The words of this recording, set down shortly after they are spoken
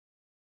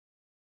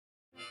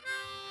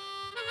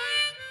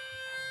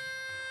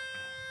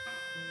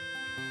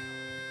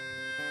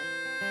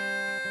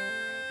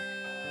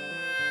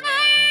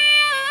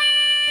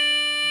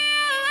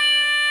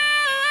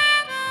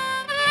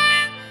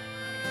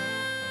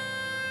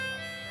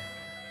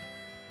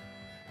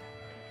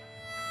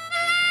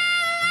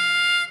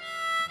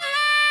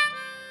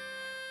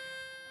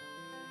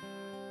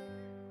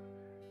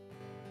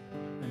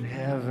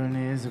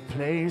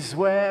place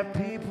where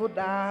people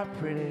die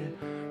pretty.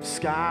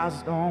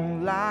 Skies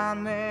don't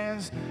line,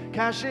 there's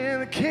cash in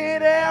the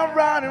kid and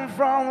running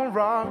from the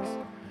rocks.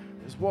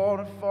 There's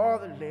water for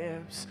the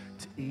lips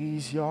to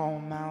ease your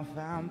mouth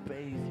and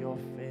bathe your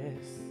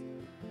fists.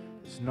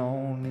 There's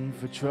no need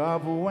for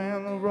trouble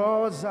when the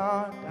roads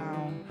are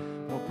down.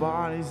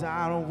 Nobody's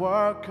out of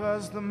work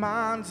 'cause the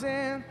mind's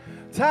in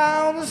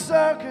town. The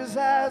circus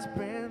has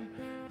been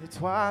there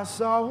twice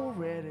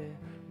already.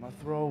 My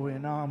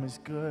throwing arm is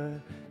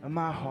good and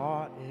my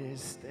heart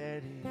is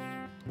steady.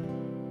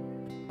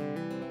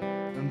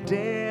 I'm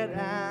dead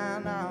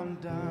and I'm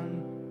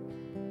done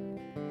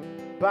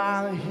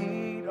by the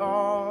heat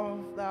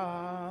of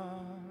the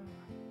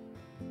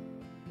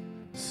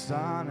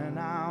sun, and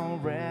I'll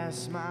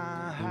rest my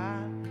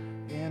hat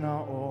in an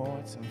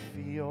autumn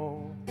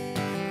field,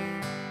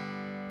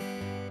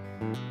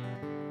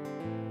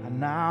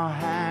 and I'll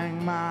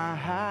hang my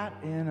hat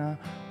in an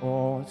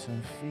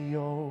autumn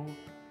field,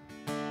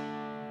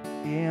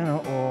 in an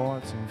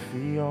autumn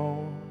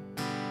field.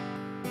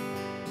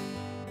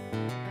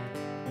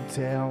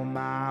 Tell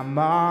my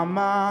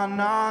mama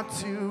not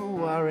to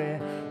worry,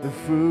 the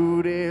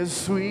food is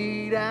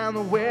sweet and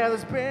the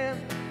weather's been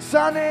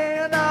sunny,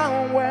 and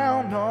I'm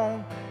well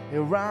known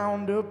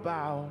around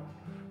about.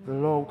 The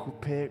local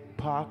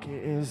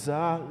pickpocket is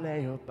a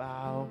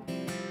layabout.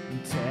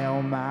 And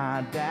tell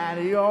my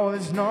daddy, oh,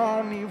 there's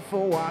no need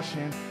for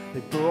washing, they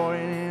throw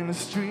it in the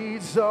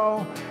streets,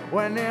 so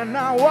when they're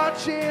not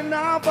watching,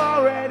 I've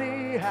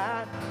already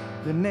had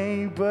the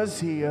neighbors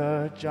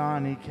here.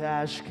 Johnny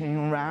Cash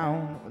came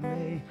round when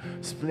they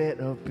split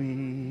a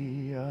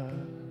beer.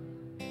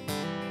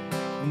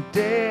 I'm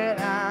dead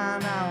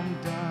and I'm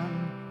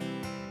done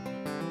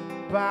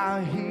by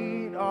the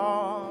heat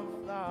of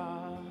the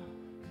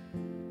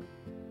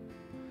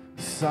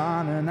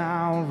sun, and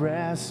I'll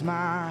rest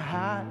my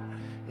hat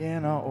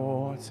in an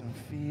autumn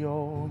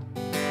field,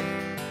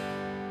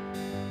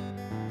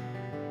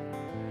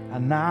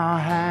 and I'll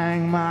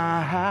hang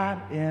my hat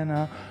in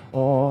an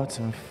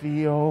autumn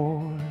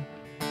field,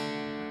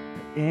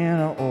 in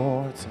an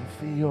autumn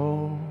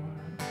field.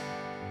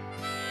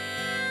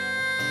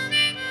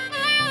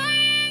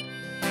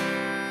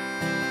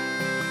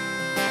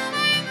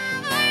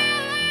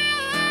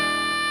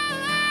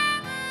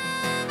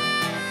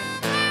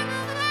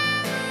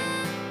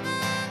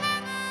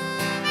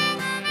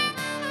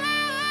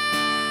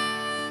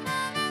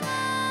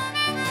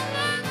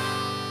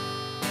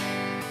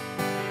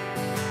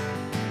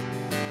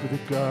 The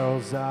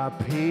girls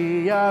up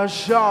here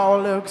sure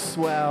look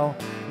swell.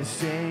 They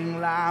sing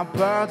like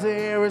birds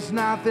here, it's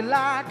nothing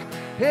like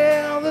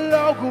here. The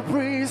local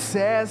priest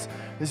says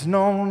there's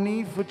no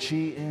need for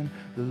cheating.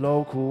 The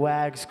local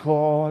wags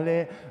call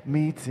it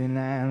meeting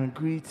and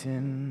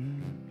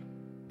greeting.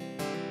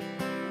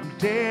 I'm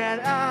dead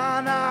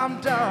and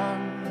I'm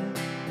done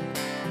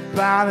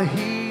by the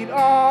heat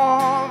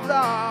of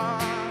the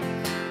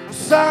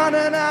sun,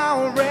 and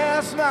I'll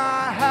rest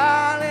my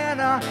hat in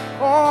an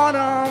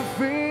autumn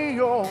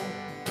field,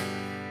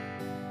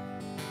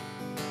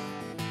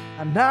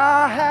 and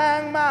I'll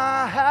hang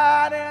my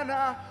hat in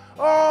an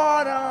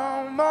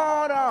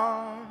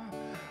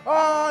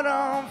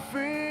autumn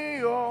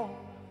field,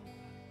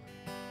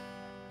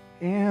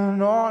 in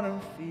an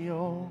autumn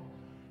field.